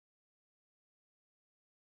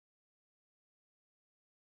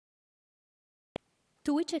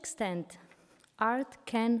To which extent art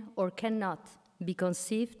can or cannot be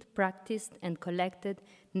conceived, practiced, and collected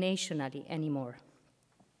nationally anymore.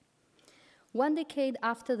 One decade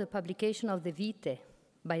after the publication of the Vitae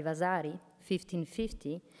by Vasari,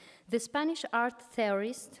 1550, the Spanish art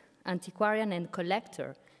theorist, antiquarian, and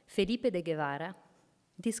collector Felipe de Guevara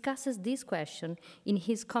discusses this question in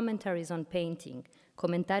his Commentaries on Painting,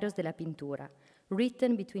 Comentarios de la Pintura,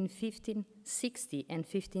 written between 1560 and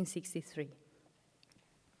 1563.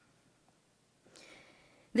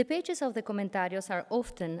 The pages of the Commentarios are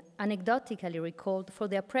often anecdotically recalled for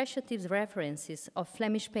the appreciative references of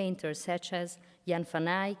Flemish painters such as Jan van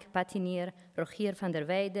Eyck, Patinier, Rogier van der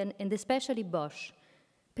Weyden, and especially Bosch,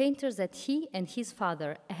 painters that he and his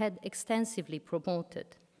father had extensively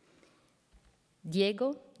promoted.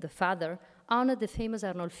 Diego, the father, honored the famous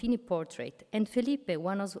Arnolfini portrait, and Felipe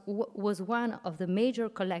was one of the major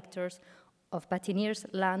collectors of Patinier's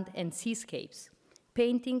land and seascapes,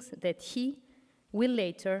 paintings that will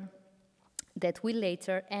later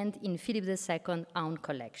end in Philip II's own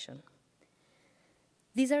collection.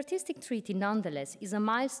 This artistic treaty, nonetheless, is a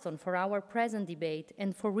milestone for our present debate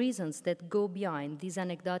and for reasons that go beyond these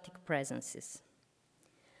anecdotic presences.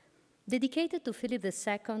 Dedicated to Philip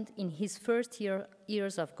II in his first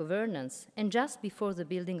years of governance, and just before the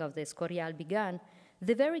building of the Escorial began,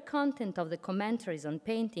 the very content of the Commentaries on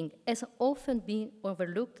Painting has often been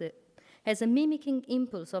overlooked as a mimicking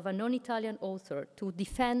impulse of a non-Italian author to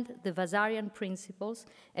defend the Vasarian principles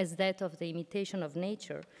as that of the imitation of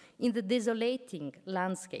nature in the desolating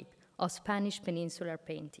landscape of Spanish peninsular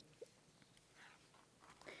painting.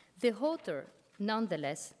 The author,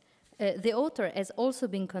 nonetheless, the author has also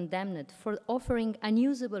been condemned for offering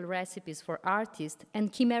unusable recipes for artists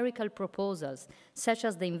and chimerical proposals, such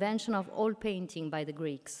as the invention of oil painting by the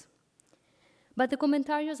Greeks. But the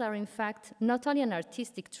Commentarios are, in fact, not only an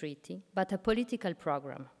artistic treaty, but a political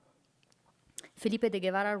program. Felipe de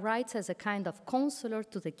Guevara writes as a kind of consular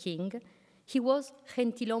to the king. He was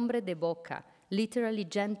gentilhombre de boca, literally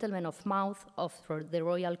gentleman of mouth of the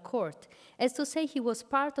royal court, as to say he was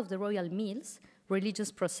part of the royal meals,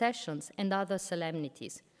 religious processions, and other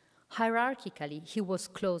solemnities. Hierarchically, he was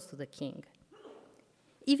close to the king.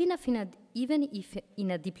 Even if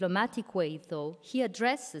in a diplomatic way, though, he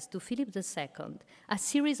addresses to Philip II a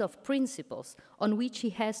series of principles on which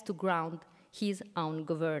he has to ground his own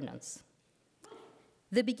governance.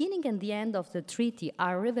 The beginning and the end of the treaty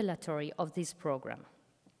are revelatory of this program.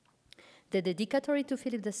 The dedicatory to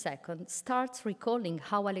Philip II starts recalling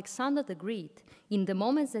how Alexander the Great, in the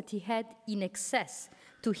moments that he had in excess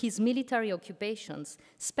to his military occupations,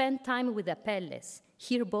 spent time with Apelles,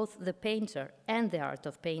 here both the painter and the art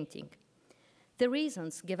of painting. The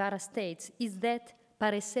reasons, Guevara states, is that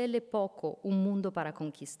parecele poco un mundo para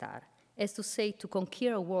conquistar, as to say, to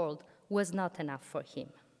conquer a world was not enough for him.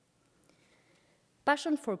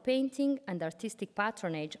 Passion for painting and artistic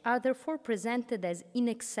patronage are therefore presented as in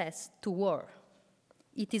excess to war.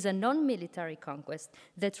 It is a non-military conquest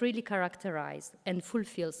that really characterizes and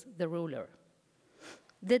fulfills the ruler.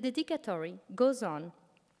 The dedicatory goes on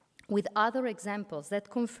with other examples that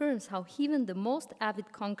confirms how even the most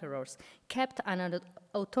avid conquerors kept an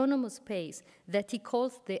autonomous pace that he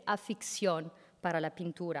calls the afición para la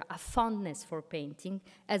pintura, a fondness for painting,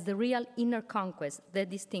 as the real inner conquest that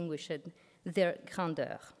distinguished their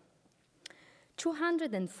grandeur.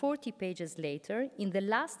 240 pages later, in the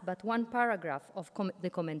last but one paragraph of the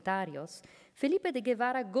Commentarios, Felipe de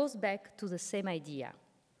Guevara goes back to the same idea.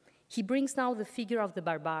 He brings now the figure of the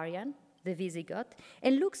barbarian, the Visigoth,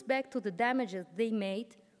 and looks back to the damages they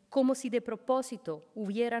made como si de propósito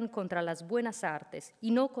hubieran contra las buenas artes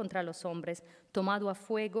y no contra los hombres tomado a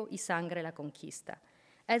fuego y sangre la conquista,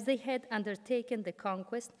 as they had undertaken the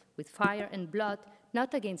conquest with fire and blood,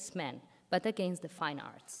 not against men, but against the fine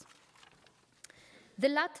arts. The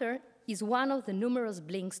latter is one of the numerous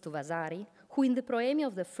blinks to Vasari, who in the proemi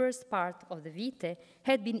of the first part of the Vitae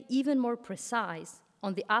had been even more precise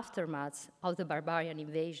on the aftermaths of the barbarian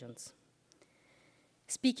invasions.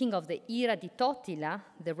 Speaking of the ira di Totila,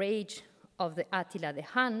 the rage of the Attila the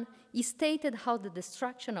Hun, he stated how the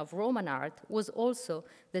destruction of Roman art was also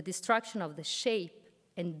the destruction of the shape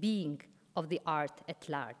and being of the art at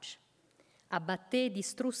large. Abbatté e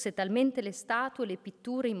distrusse talmente le statue, le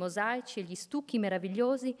pitture, i mosaici e gli stucchi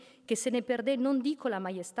meravigliosi che se ne perdé non dico la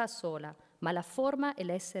maestà sola, ma la forma e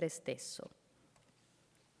l'essere stesso.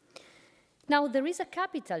 Now, there is a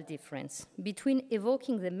capital difference between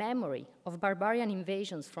evoking the memory of barbarian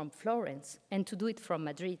invasions from Florence and to do it from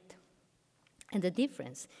Madrid. And the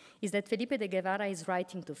difference is that Felipe de Guevara is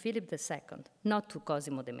writing to Philip II, not to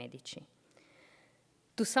Cosimo de' Medici.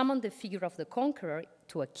 to summon the figure of the conqueror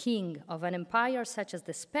to a king of an empire such as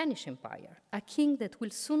the Spanish Empire, a king that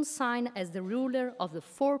will soon sign as the ruler of the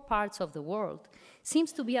 4 parts of the world,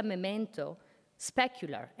 seems to be a memento,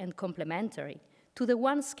 specular and complementary, to the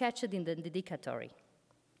one sketched in the dedicatory.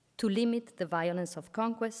 To limit the violence of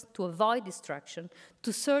conquest, to avoid destruction,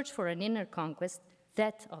 to search for an inner conquest,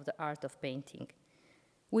 that of the art of painting.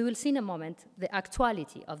 We will see in a moment the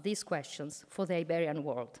actuality of these questions for the Iberian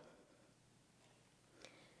world.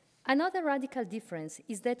 Another radical difference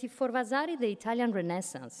is that if for Vasari the Italian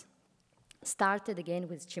Renaissance started again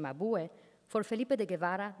with Cimabue, for Felipe de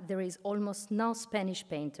Guevara there is almost no Spanish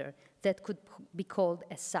painter that could be called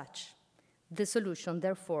as such. The solution,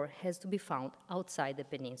 therefore, has to be found outside the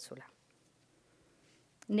peninsula.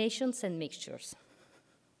 Nations and mixtures.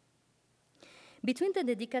 Between the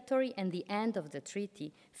dedicatory and the end of the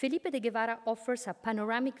treaty, Felipe de Guevara offers a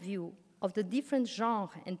panoramic view of the different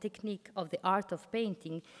genre and technique of the art of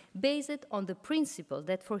painting based on the principle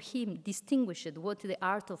that for him distinguished what the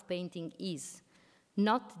art of painting is.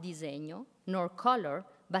 Not disegno, nor color,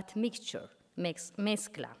 but mixture,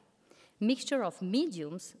 mezcla. Mixture of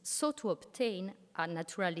mediums so to obtain a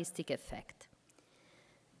naturalistic effect.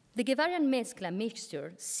 The Guevarian mezcla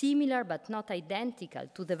mixture, similar but not identical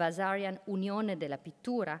to the Vasarian unione della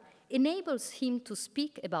pittura, enables him to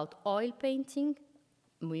speak about oil painting,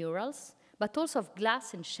 murals, but also of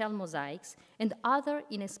glass and shell mosaics and other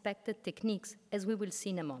unexpected techniques, as we will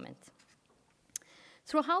see in a moment.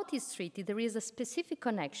 Throughout his treaty, there is a specific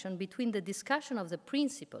connection between the discussion of the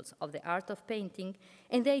principles of the art of painting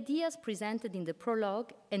and the ideas presented in the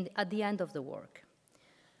prologue and at the end of the work.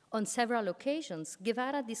 On several occasions,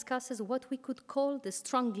 Guevara discusses what we could call the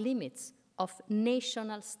strong limits of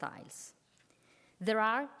national styles. There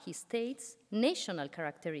are, he states, national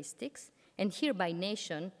characteristics, and here by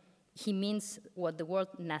nation, he means what the word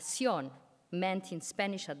nación meant in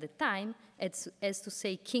Spanish at the time, as to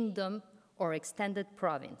say kingdom or extended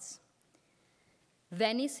province.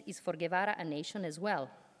 Venice is for Guevara a nation as well,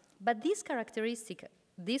 but these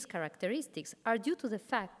characteristics are due to the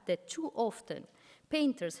fact that too often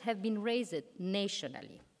painters have been raised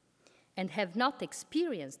nationally and have not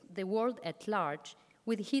experienced the world at large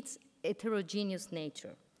with its heterogeneous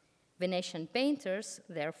nature. Venetian painters,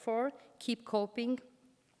 therefore, keep copying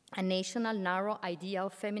a national narrow idea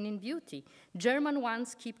of feminine beauty. German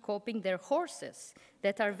ones keep copying their horses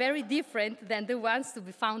that are very different than the ones to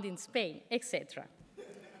be found in Spain, etc.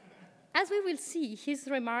 As we will see, his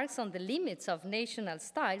remarks on the limits of national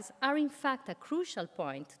styles are in fact a crucial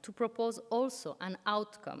point to propose also an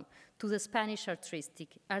outcome to the Spanish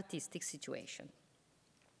artistic situation.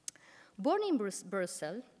 Born in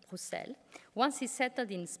Brussels, once he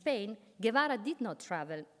settled in Spain, Guevara did not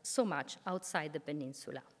travel so much outside the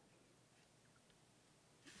peninsula.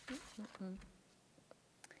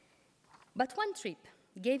 But one trip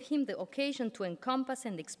gave him the occasion to encompass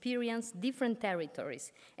and experience different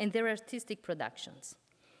territories and their artistic productions.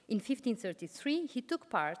 In 1533, he took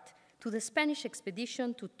part to the Spanish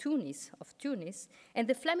expedition to Tunis, and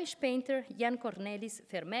the Flemish painter Jan Cornelis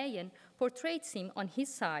Vermeyen portrays him on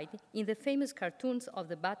his side in the famous cartoons of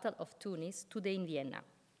the Battle of Tunis today in Vienna.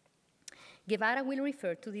 Guevara will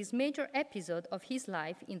refer to this major episode of his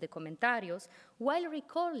life in the Comentarios while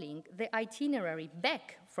recalling the itinerary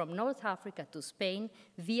back from North Africa to Spain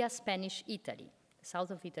via Spanish Italy. The south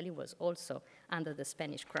of Italy was also under the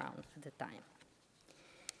Spanish crown at the time.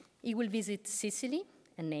 He will visit Sicily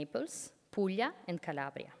and Naples, Puglia and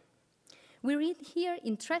Calabria. We read here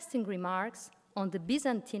interesting remarks on the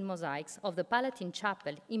Byzantine mosaics of the Palatine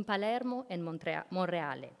Chapel in Palermo and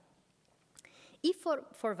Monreale. If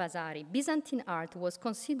for Vasari, Byzantine art was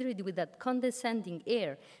considered with that condescending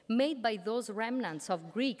air made by those remnants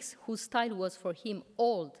of Greeks whose style was for him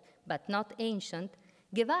old but not ancient,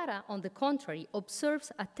 Guevara, on the contrary,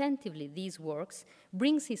 observes attentively these works,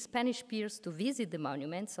 brings his Spanish peers to visit the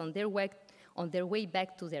monuments on their way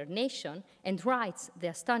back to their nation, and writes the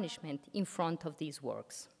astonishment in front of these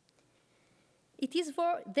works. It is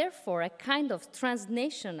therefore a kind of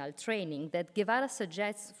transnational training that Guevara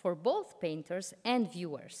suggests for both painters and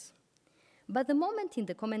viewers. But the moment in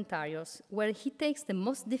the Comentarios where he takes the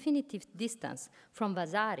most definitive distance from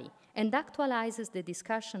Vasari and actualizes the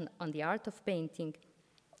discussion on the art of painting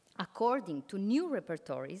according to new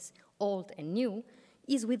repertories, old and new,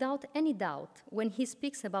 is without any doubt when he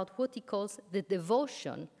speaks about what he calls the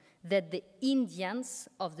devotion that the Indians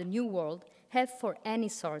of the New World have for any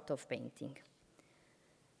sort of painting.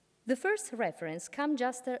 The first reference comes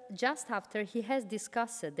just after he has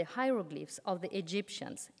discussed the hieroglyphs of the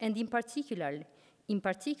Egyptians, and in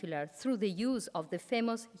particular through the use of the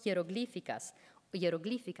famous hieroglyphicas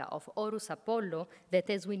hieroglyphica of Horus Apollo that,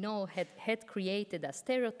 as we know, had created a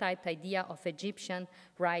stereotyped idea of Egyptian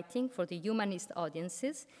writing for the humanist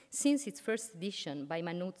audiences since its first edition by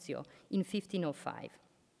Manuzio in 1505.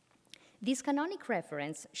 This canonic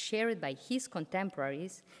reference, shared by his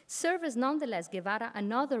contemporaries, serves nonetheless Guevara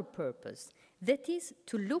another purpose, that is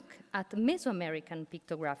to look at Mesoamerican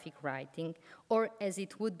pictographic writing, or as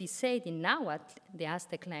it would be said in Nahuatl, the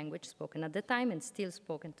Aztec language spoken at the time and still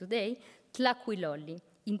spoken today, tlacuilolli,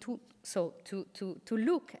 to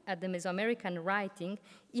look at the Mesoamerican writing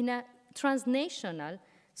in a transnational,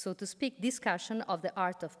 so to speak, discussion of the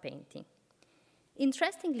art of painting.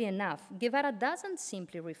 Interestingly enough, Guevara doesn't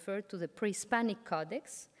simply refer to the pre-Hispanic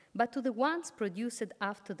codex, but to the ones produced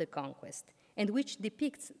after the conquest, and which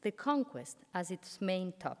depicts the conquest as its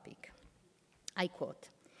main topic. I quote,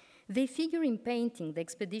 "They figure in painting the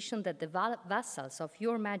expedition that the vassals of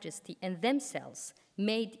your majesty and themselves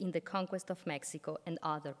made in the conquest of Mexico and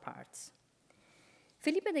other parts."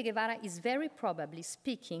 Felipe de Guevara is very probably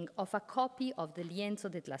speaking of a copy of the Lienzo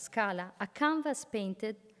de Tlaxcala, a canvas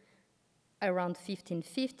painted around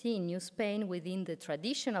 1550 in New Spain within the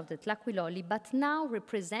tradition of the tlacuilolli, but now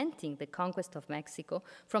representing the conquest of Mexico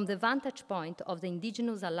from the vantage point of the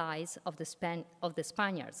indigenous allies of the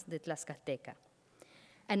Spaniards, the Tlaxcalteca.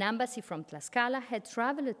 An embassy from Tlaxcala had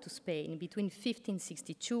traveled to Spain between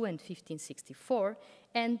 1562 and 1564,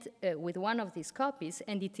 and with one of these copies,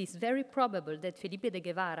 and it is very probable that Felipe de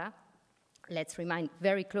Guevara, let's remind,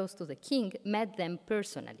 very close to the king, met them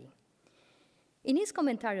personally. In his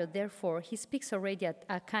commentary, therefore, he speaks already at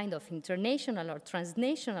a kind of international or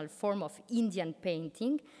transnational form of Indian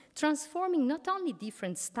painting, transforming not only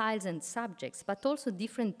different styles and subjects, but also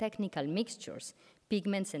different technical mixtures,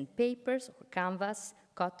 pigments and papers, or canvas,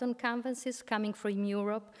 cotton canvases coming from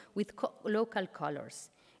Europe with local colors.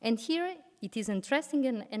 And here it is interesting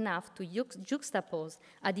enough to juxtapose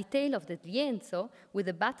a detail of the Lienzo with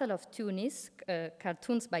the Battle of Tunis,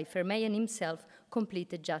 cartoons by Vermeyen himself,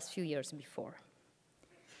 completed just a few years before.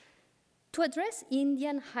 To address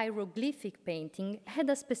Indian hieroglyphic painting had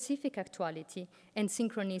a specific actuality and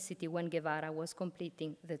synchronicity when Guevara was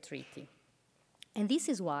completing the treaty. And this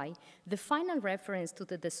is why the final reference to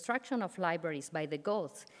the destruction of libraries by the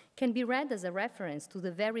Goths can be read as a reference to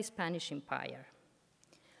the very Spanish Empire.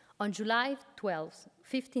 On July 12,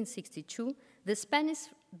 1562, the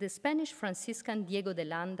Spanish Franciscan Diego de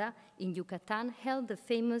Landa in Yucatan held the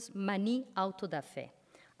famous Mani Auto da Fe,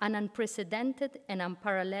 an unprecedented and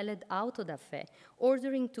unparalleled auto da fe,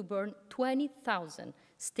 ordering to burn 20,000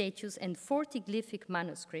 statues and 40 glyphic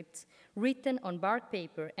manuscripts written on bark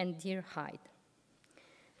paper and deer hide.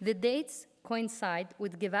 The dates coincide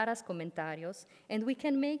with Guevara's comentarios, and we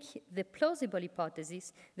can make the plausible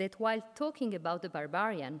hypothesis that while talking about the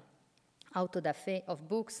barbarian auto da fe of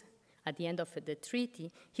books at the end of the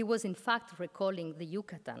treaty, he was in fact recalling the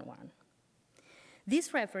Yucatan one.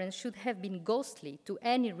 This reference should have been ghostly to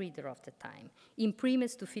any reader of the time,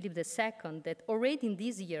 imprimis to Philip II that already in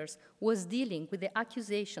these years was dealing with the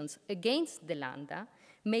accusations against De Landa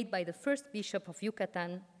made by the first bishop of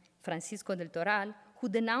Yucatan, Francisco del Toral, who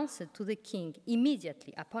denounced to the king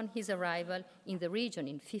immediately upon his arrival in the region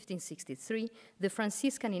in 1563 the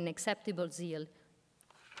Franciscan unacceptable zeal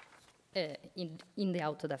in the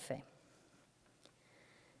auto da fe.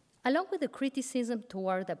 Along with the criticism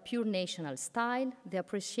toward a pure national style, the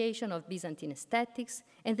appreciation of Byzantine aesthetics,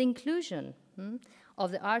 and the inclusion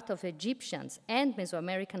of the art of Egyptians and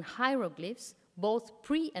Mesoamerican hieroglyphs, both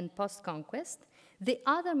pre- and post-conquest, the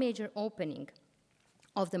other major opening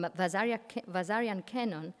of the Vasarian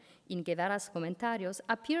canon in Guevara's Comentarios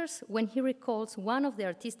appears when he recalls one of the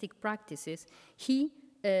artistic practices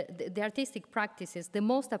the artistic practices the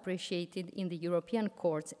most appreciated in the European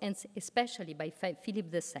courts, and especially by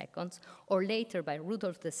Philip II, or later by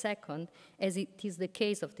Rudolf II, as it is the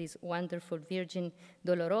case of this wonderful Virgin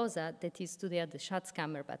Dolorosa that is today at the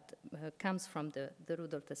Schatzkammer, but comes from the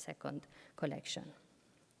Rudolf II collection.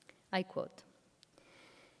 I quote,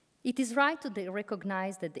 "It is right to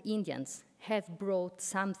recognize that the Indians have brought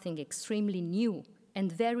something extremely new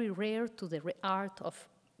and very rare to the art of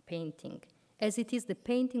painting, as it is the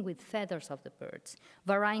painting with feathers of the birds,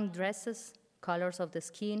 varying dresses, colors of the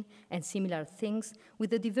skin, and similar things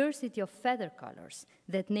with the diversity of feather colors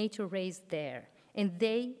that nature raised there, and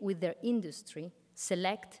they, with their industry,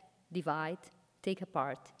 select, divide, take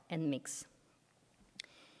apart, and mix."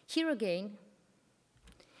 Here again,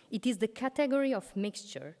 it is the category of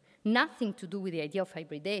mixture, nothing to do with the idea of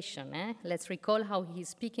hybridation. Let's recall how he's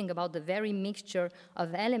speaking about the very mixture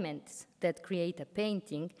of elements that create a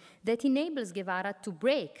painting that enables Guevara to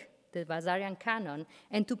break the Vasarian canon,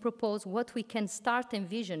 and to propose what we can start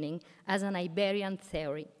envisioning as an Iberian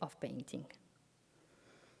theory of painting.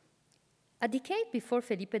 A decade before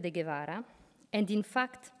Felipe de Guevara, and in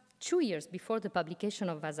fact 2 years before the publication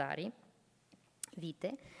of Vasari,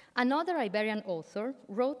 Vite, another Iberian author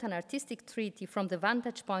wrote an artistic treatise from the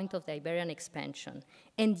vantage point of the Iberian expansion,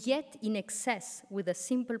 and yet in excess with a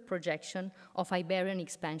simple projection of Iberian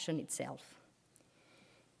expansion itself.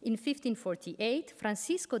 In 1548,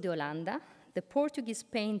 Francisco de Holanda, the Portuguese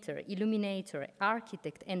painter, illuminator,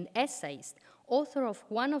 architect, and essayist, author of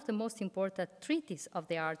one of the most important treatises of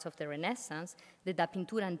the arts of the Renaissance, the Da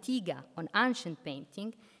Pintura Antiga on ancient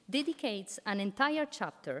painting, dedicates an entire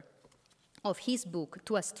chapter of his book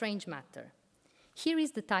to a strange matter. Here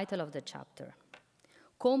is the title of the chapter: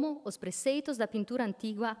 Como os preceitos da pintura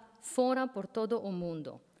antigua foram por todo o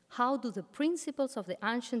mundo. How do the principles of the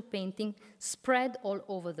ancient painting spread all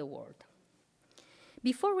over the world?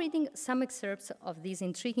 Before reading some excerpts of this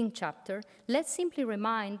intriguing chapter, let's simply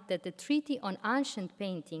remind that the Treaty on Ancient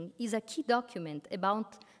Painting is a key document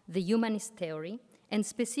about the humanist theory, and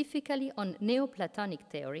specifically on Neoplatonic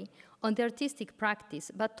theory, on the artistic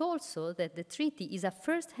practice, but also that the treaty is a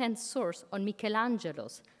first-hand source on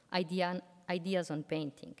Michelangelo's ideas on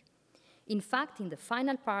painting. In fact, in the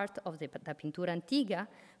final part of the Da Pintura Antiga,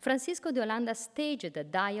 Francisco de Holanda staged a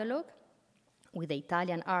dialogue with the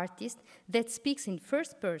Italian artist that speaks in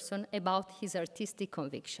first person about his artistic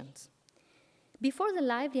convictions. Before the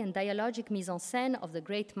lively and dialogic mise-en-scène of the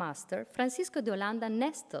great master, Francisco de Holanda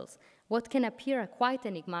nestles what can appear a quite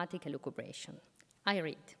enigmatic elucubration. I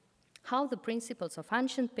read, how the principles of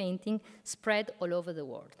ancient painting spread all over the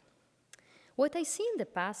world. What I see in the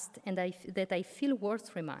past and that I feel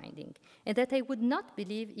worth reminding, and that I would not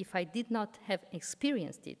believe if I did not have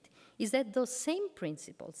experienced it, is that those same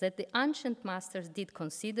principles that the ancient masters did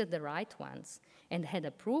consider the right ones and had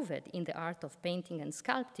approved in the art of painting and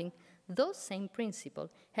sculpting, those same principles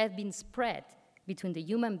have been spread between the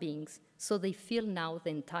human beings so they fill now the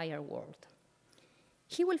entire world.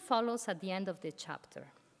 He will follow us at the end of the chapter.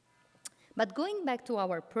 But going back to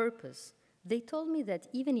our purpose, they told me that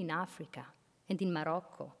even in Africa and in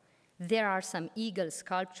Morocco, there are some eagle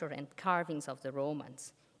sculpture and carvings of the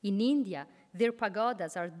Romans. In India, their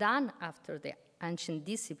pagodas are done after the ancient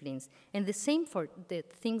disciplines, and the same for the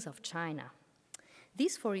things of China.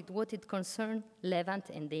 This for what it concerns Levant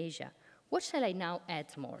and Asia. What shall I now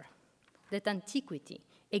add more? That antiquity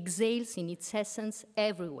exhales in its essence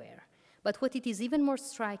everywhere. But what it is even more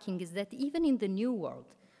striking is that even in the New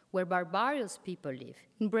World, where barbarous people live,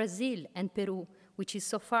 in Brazil and Peru, which is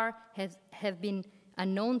so far have been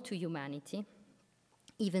unknown to humanity,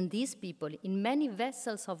 even these people, in many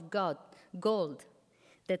vessels of gold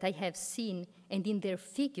that I have seen, and in their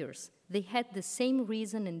figures, they had the same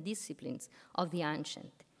reason and disciplines of the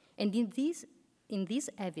ancient. And in this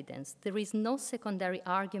evidence, there is no secondary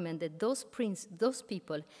argument that those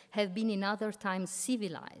people have been in other times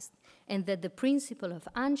civilized, and that the principle of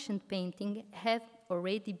ancient painting have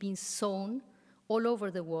already been sown all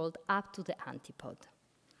over the world up to the antipode.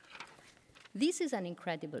 This is an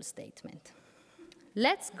incredible statement.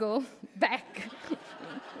 Let's go back.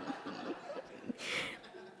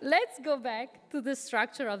 Let's go back to the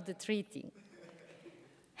structure of the treaty.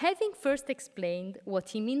 Having first explained what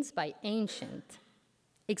he means by ancient,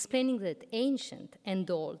 explaining that ancient and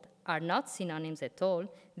old are not synonyms at all,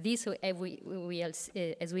 this,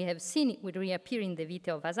 as we have seen, it would reappear in the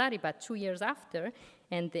Vita of Vasari, but 2 years after,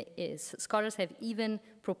 and scholars have even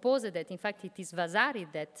proposed that, in fact, it is Vasari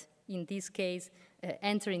that, in this case,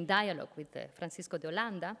 enter in dialogue with Francisco de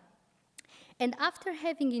Holanda. And after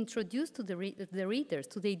having introduced to the readers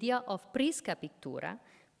to the idea of prisca pictura,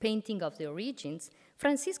 painting of the origins,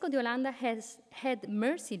 Francisco de Holanda has had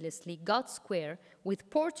mercilessly got square with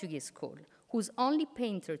Portuguese school, whose only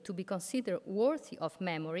painter to be considered worthy of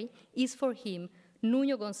memory is for him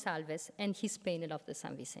Nuno Gonçalves and his panel of the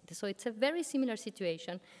San Vicente. So it's a very similar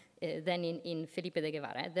situation than in Felipe de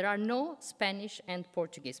Guevara. There are no Spanish and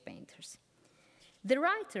Portuguese painters. The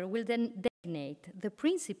writer will then designate the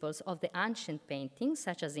principles of the ancient painting,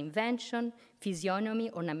 such as invention,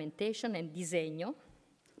 physiognomy, ornamentation, and disegno.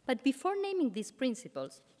 But before naming these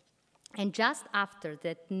principles, and just after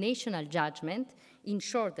that national judgment, in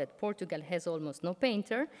short that Portugal has almost no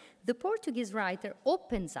painter, the Portuguese writer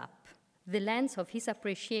opens up the lens of his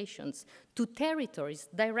appreciations to territories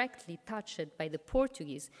directly touched by the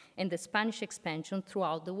Portuguese and the Spanish expansion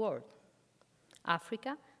throughout the world: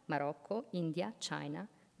 Africa, Morocco, India, China,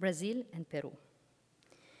 Brazil, and Peru.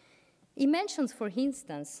 He mentions, for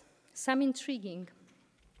instance, some intriguing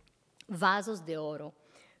vasos de oro,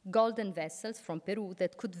 golden vessels from Peru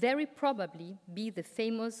that could very probably be the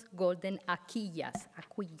famous golden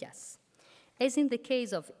acuillas. As in the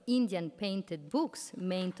case of Indian painted books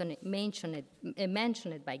mentioned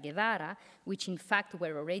by Guevara, which in fact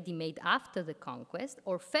were already made after the conquest,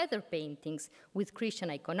 or feather paintings with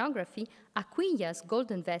Christian iconography, acuillas,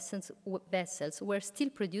 golden vessels, were still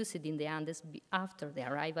produced in the Andes after the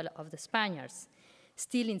arrival of the Spaniards.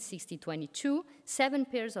 Still in 1622, 7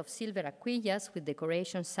 pairs of silver acuillas with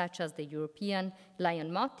decorations such as the European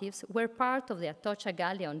lion motifs were part of the Atocha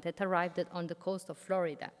galleon that arrived on the coast of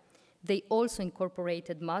Florida. They also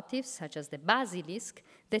incorporated motifs such as the basilisk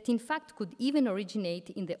that in fact could even originate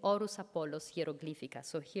in the Horus Apollos hieroglyphica.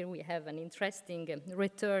 So here we have an interesting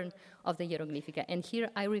return of the hieroglyphica. And here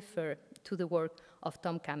I refer to the work of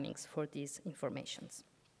Tom Cummings for these informations.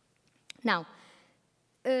 Now,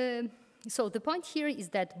 so the point here is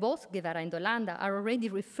that both Guevara and Holanda are already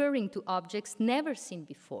referring to objects never seen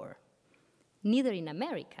before, neither in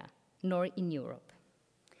America nor in Europe.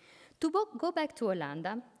 To go back to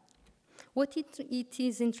Holanda, what it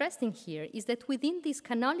is interesting here is that within this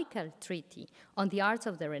canonical treaty on the arts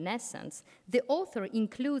of the Renaissance, the author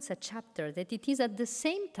includes a chapter that it is at the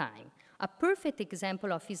same time a perfect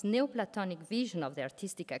example of his Neoplatonic vision of the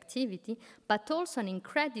artistic activity, but also an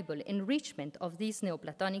incredible enrichment of this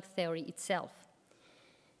Neoplatonic theory itself.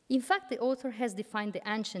 In fact, the author has defined the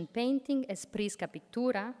ancient painting as prisca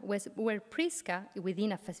pictura, where prisca,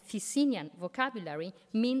 within a Ficinian vocabulary,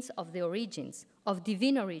 means of the origins, of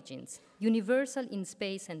divine origins, universal in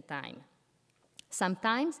space and time.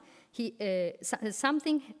 Sometimes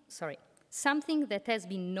something that has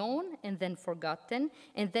been known and then forgotten,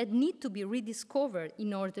 and that need to be rediscovered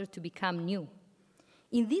in order to become new.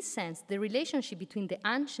 In this sense, the relationship between the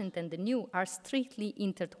ancient and the new are strictly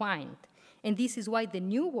intertwined. And this is why the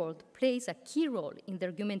New World plays a key role in the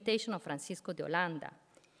argumentation of Francisco de Holanda.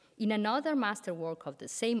 In another masterwork of the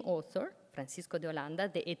same author, Francisco de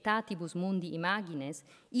Holanda, the Aetatibus Mundi Imagines,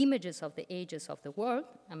 Images of the Ages of the World,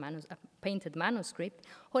 a painted manuscript,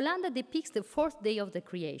 Holanda depicts the 4th day of the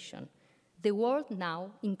creation. The world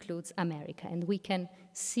now includes America, and we can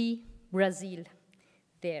see Brazil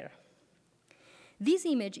there. This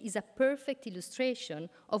image is a perfect illustration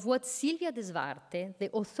of what Silvia de Zwarte,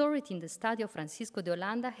 the authority in the study of Francisco de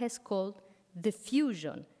Holanda, has called the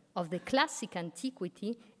fusion of the classic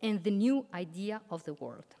antiquity and the new idea of the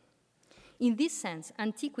world. In this sense,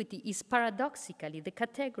 antiquity is paradoxically the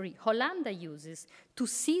category Holanda uses to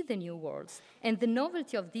see the new worlds, and the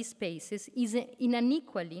novelty of these spaces is in an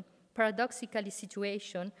equally paradoxically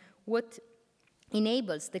situation what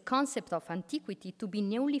enables the concept of antiquity to be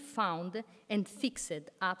newly found and fixed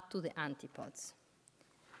up to the antipodes.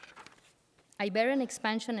 Iberian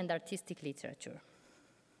expansion and artistic literature.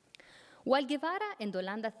 While Guevara and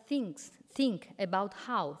Holanda think about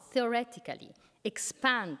how, theoretically,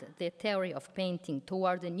 expand the theory of painting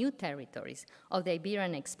toward the new territories of the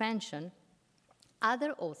Iberian expansion,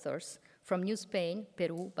 other authors from New Spain,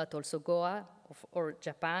 Peru, but also Goa, or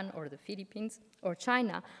Japan, or the Philippines, or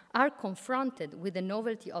China, are confronted with the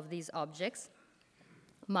novelty of these objects,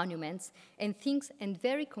 monuments, and things, and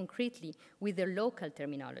very concretely with their local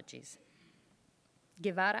terminologies.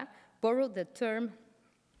 Guevara borrowed the term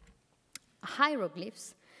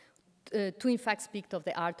hieroglyphs to in fact speak of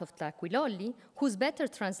the art of tlacuilolli, whose better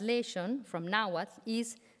translation from Nahuatl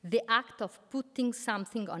is the act of putting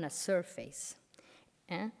something on a surface.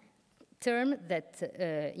 Term that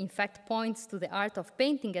in fact points to the art of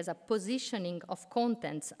painting as a positioning of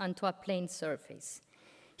contents onto a plain surface.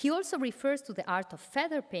 He also refers to the art of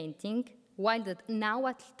feather painting, while the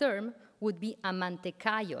Nahuatl term would be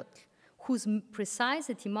amantecayotl, whose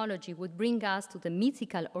precise etymology would bring us to the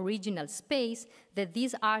mythical original space that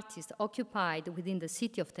these artists occupied within the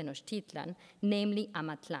city of Tenochtitlan, namely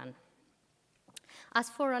Amatlan.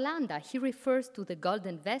 As for Holanda, he refers to the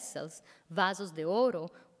golden vessels, vasos de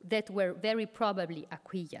oro, that were very probably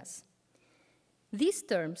acuillas. These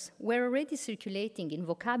terms were already circulating in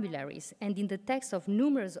vocabularies and in the texts of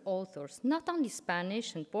numerous authors, not only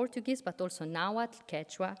Spanish and Portuguese, but also Nahuatl,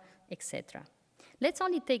 Quechua, etc. Let's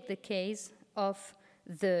only take the case of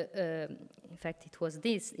in fact, it was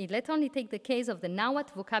this. Let's only take the case of the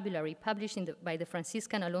Nahuatl vocabulary published by the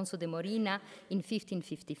Franciscan Alonso de Morina in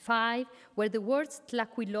 1555, where the words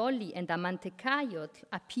tlacuilolli and amantecayotl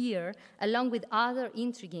appear, along with other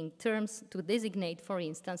intriguing terms to designate, for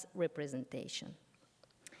instance, representation.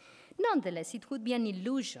 Nonetheless, it would be an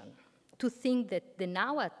illusion to think that the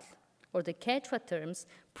Nahuatl or the Quechua terms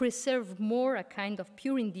preserve more a kind of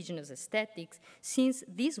pure indigenous aesthetics, since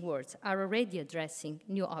these words are already addressing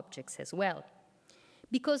new objects as well.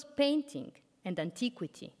 Because painting and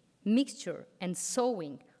antiquity, mixture and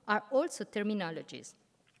sewing are also terminologies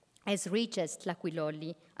as rich as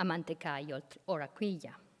tlacuilolli, amantecayotl, or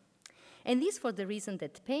aquilla. And this for the reason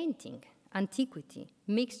that painting, antiquity,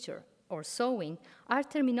 mixture, or sewing are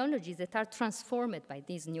terminologies that are transformed by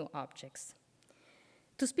these new objects.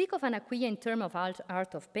 To speak of an aquilla in terms of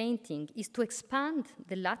art of painting is to expand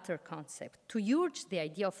the latter concept, to urge the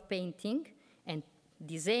idea of painting and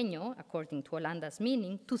diseño, according to Holanda's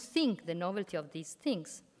meaning, to think the novelty of these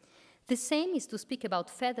things. The same is to speak about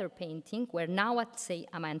feather painting, where Nahuatl say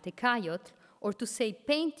amantecayotl, or to say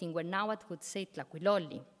painting, where Nahuatl would say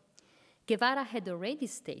tlacuilolli. Guevara had already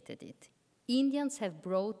stated it. Indians have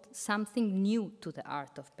brought something new to the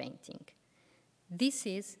art of painting. This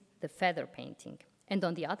is the feather painting. And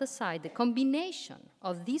on the other side, the combination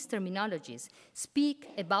of these terminologies speak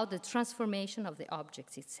about the transformation of the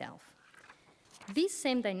objects itself. This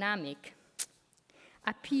same dynamic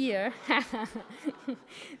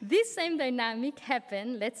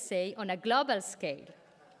happened, let's say, on a global scale.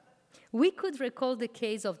 We could recall the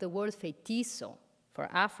case of the word fetizo for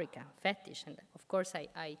Africa, fetish, and of course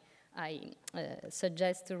I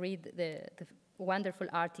suggest to read the wonderful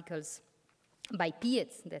articles by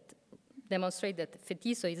Pietz that demonstrate that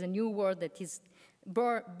fetizo is a new word that is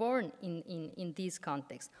born in this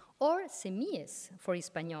context, or semilles for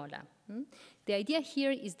Hispaniola. The idea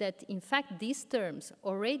here is that, in fact, these terms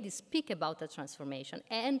already speak about a transformation,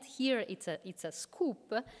 and here it's a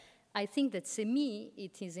scoop. I think that semille,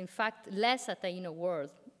 it is, in fact, less a Taino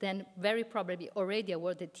word than very probably already a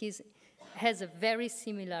word that has a very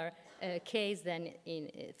similar case than in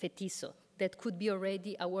fetizo. That could be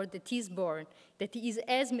already a word that is born, that is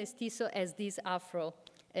as mestizo as this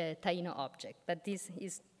Afro-Taino object, but this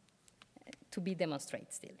is to be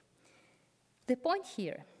demonstrated still. The point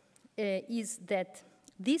here is that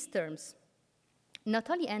these terms not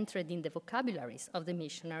only entered in the vocabularies of the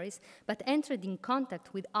missionaries, but entered in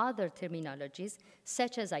contact with other terminologies,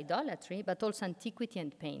 such as idolatry, but also antiquity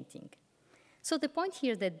and painting. So the point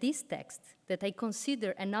here that this text, that I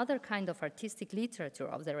consider another kind of artistic literature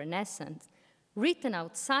of the Renaissance, written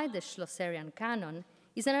outside the Schlosserian canon,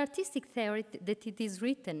 is an artistic theory that it is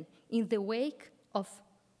written in the wake of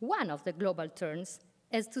one of the global turns,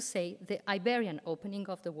 as to say, the Iberian opening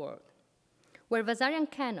of the world, where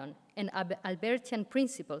Vasarian canon and Albertian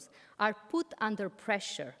principles are put under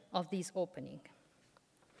pressure of this opening.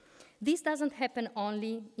 This doesn't happen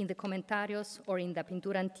only in the Comentarios or in the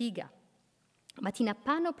Pintura Antigua, but in a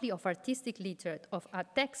panoply of artistic literature, of a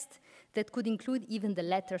text that could include even the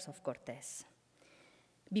letters of Cortés.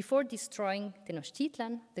 Before destroying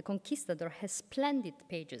Tenochtitlan, the conquistador has splendid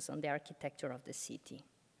pages on the architecture of the city.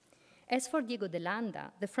 As for Diego de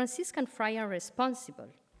Landa, the Franciscan friar responsible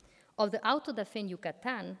of the Auto da Fe in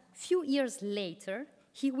Yucatan, few years later,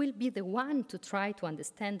 he will be the one to try to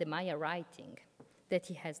understand the Maya writing that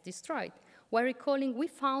he has destroyed, while recalling, we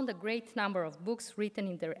found a great number of books written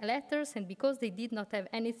in their letters, and because they did not have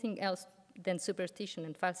anything else than superstition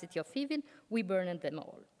and falsity of evil, we burned them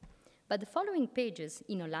all. But the following pages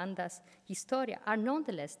in Holanda's Historia are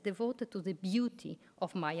nonetheless devoted to the beauty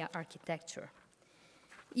of Maya architecture.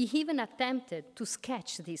 He even attempted to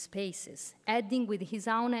sketch these spaces, adding with his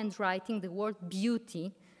own handwriting the word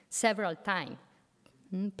beauty several times.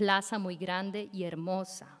 Plaza muy grande y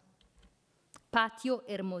hermosa. Patio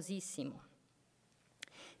hermosísimo.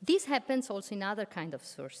 This happens also in other kind of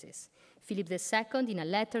sources. Philip II, in a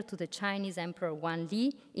letter to the Chinese Emperor Wan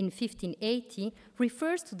Li in 1580,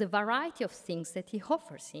 refers to the variety of things that he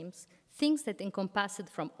offers him, things that encompassed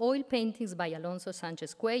from oil paintings by Alonso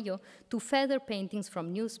Sanchez Cuello to feather paintings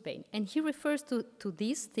from New Spain. And he refers to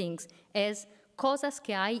these things as cosas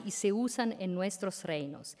que hay y se usan en nuestros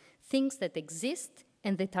reinos, things that exist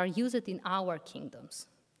and that are used in our kingdoms.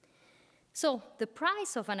 So the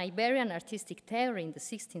price of an Iberian artistic theory in the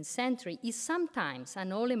 16th century is sometimes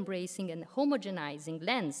an all-embracing and homogenizing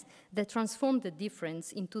lens that transforms the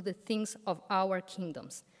difference into the things of our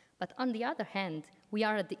kingdoms. But on the other hand, we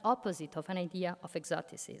are at the opposite of an idea of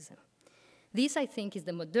exoticism. This, I think, is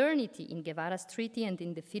the modernity in Guevara's treaty and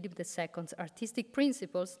in the Philip II's artistic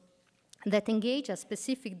principles that engage a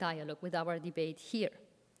specific dialogue with our debate here.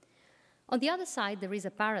 On the other side, there is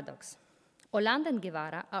a paradox. Hollande and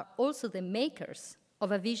Guevara are also the makers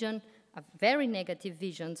of a vision, of very negative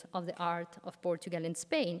visions of the art of Portugal and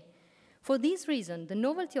Spain. For this reason, the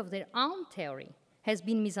novelty of their own theory has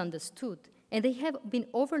been misunderstood, and they have been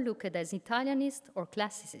overlooked as Italianist or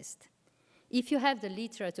classicist. If you have the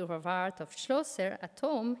literature of art of Schlosser at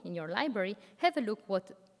home in your library, have a look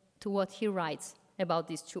to what he writes about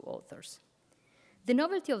these two authors. The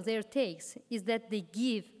novelty of their takes is that they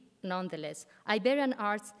give, nonetheless, Iberian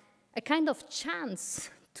arts a kind of chance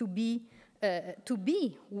to be to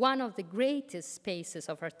be one of the greatest spaces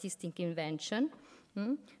of artistic invention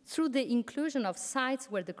through the inclusion of sites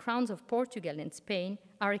where the crowns of Portugal and Spain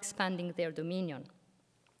are expanding their dominion.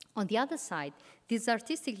 On the other side, this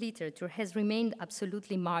artistic literature has remained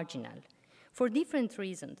absolutely marginal, for different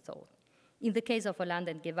reasons, though. In the case of Hollande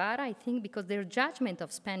and Guevara, I think because their judgment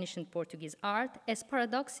of Spanish and Portuguese art has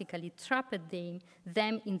paradoxically trapped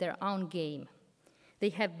them in their own game. They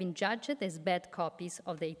have been judged as bad copies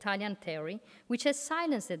of the Italian theory, which has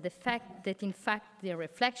silenced the fact that, in fact, their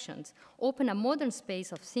reflections open a modern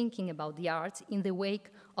space of thinking about the arts in the wake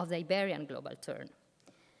of the Iberian global turn.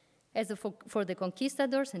 As for the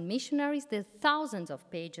conquistadors and missionaries, the thousands of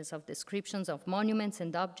pages of descriptions of monuments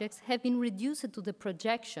and objects have been reduced to the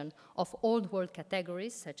projection of old world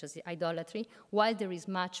categories, such as idolatry, while there is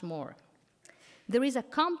much more. There is a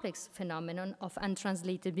complex phenomenon of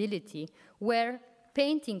untranslatability where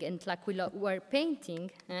painting and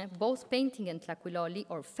both painting and tlacuilolli,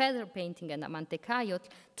 or feather painting and amantecayot,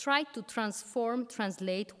 try to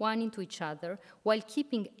translate one into each other while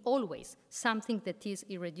keeping always something that is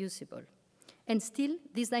irreducible. And still,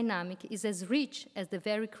 this dynamic is as rich as the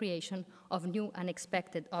very creation of new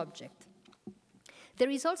unexpected objects. There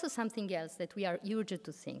is also something else that we are urged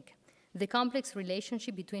to think, the complex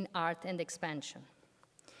relationship between art and expansion.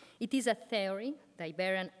 It is a theory, the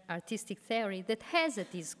Iberian artistic theory, that has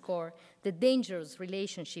at its core the dangerous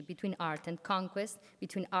relationship between art and conquest,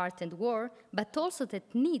 between art and war, but also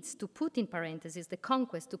that needs to put in parentheses the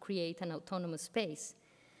conquest to create an autonomous space.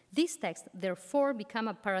 These texts, therefore, become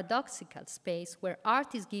a paradoxical space where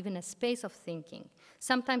art is given a space of thinking,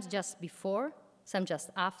 sometimes just before, some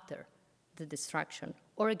just after the destruction,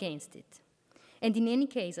 or against it. And in any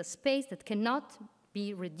case, a space that cannot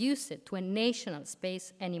be reduced to a national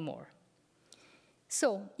space anymore.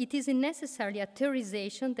 So it is necessarily a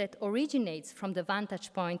theorization that originates from the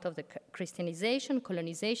vantage point of the Christianization,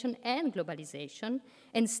 colonization, and globalization,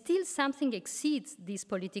 and still something exceeds this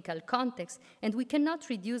political context, and we cannot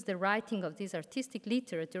reduce the writing of this artistic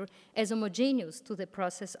literature as homogeneous to the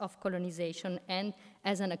process of colonization and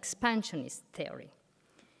as an expansionist theory.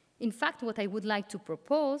 In fact, what I would like to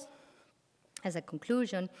propose as a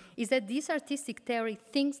conclusion is that this artistic theory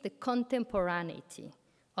thinks the contemporaneity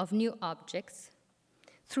of new objects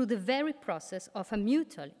through the very process of a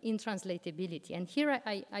mutual intranslatability. And here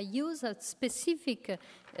I use a specific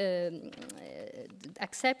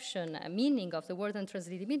acception, meaning of the word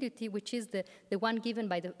untranslatability, which is the one given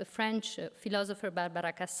by the French philosopher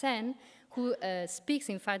Barbara Cassen, who speaks,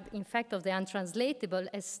 in fact, of the untranslatable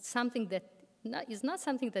as something that is not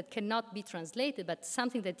something that cannot be translated, but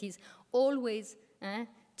something that is always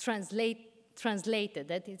translated.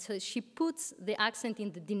 That she puts the accent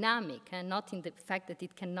in the dynamic and not in the fact that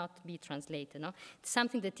it cannot be translated. No? It's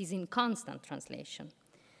something that is in constant translation.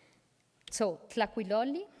 So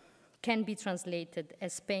tlacuilolli can be translated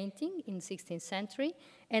as painting in 16th century,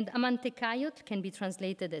 and amantecayot can be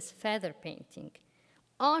translated as feather painting,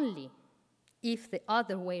 only if the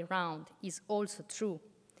other way around is also true,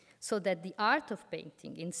 so that the art of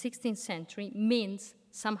painting in 16th century means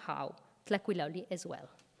somehow tlacuilolli as well.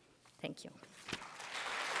 Thank you.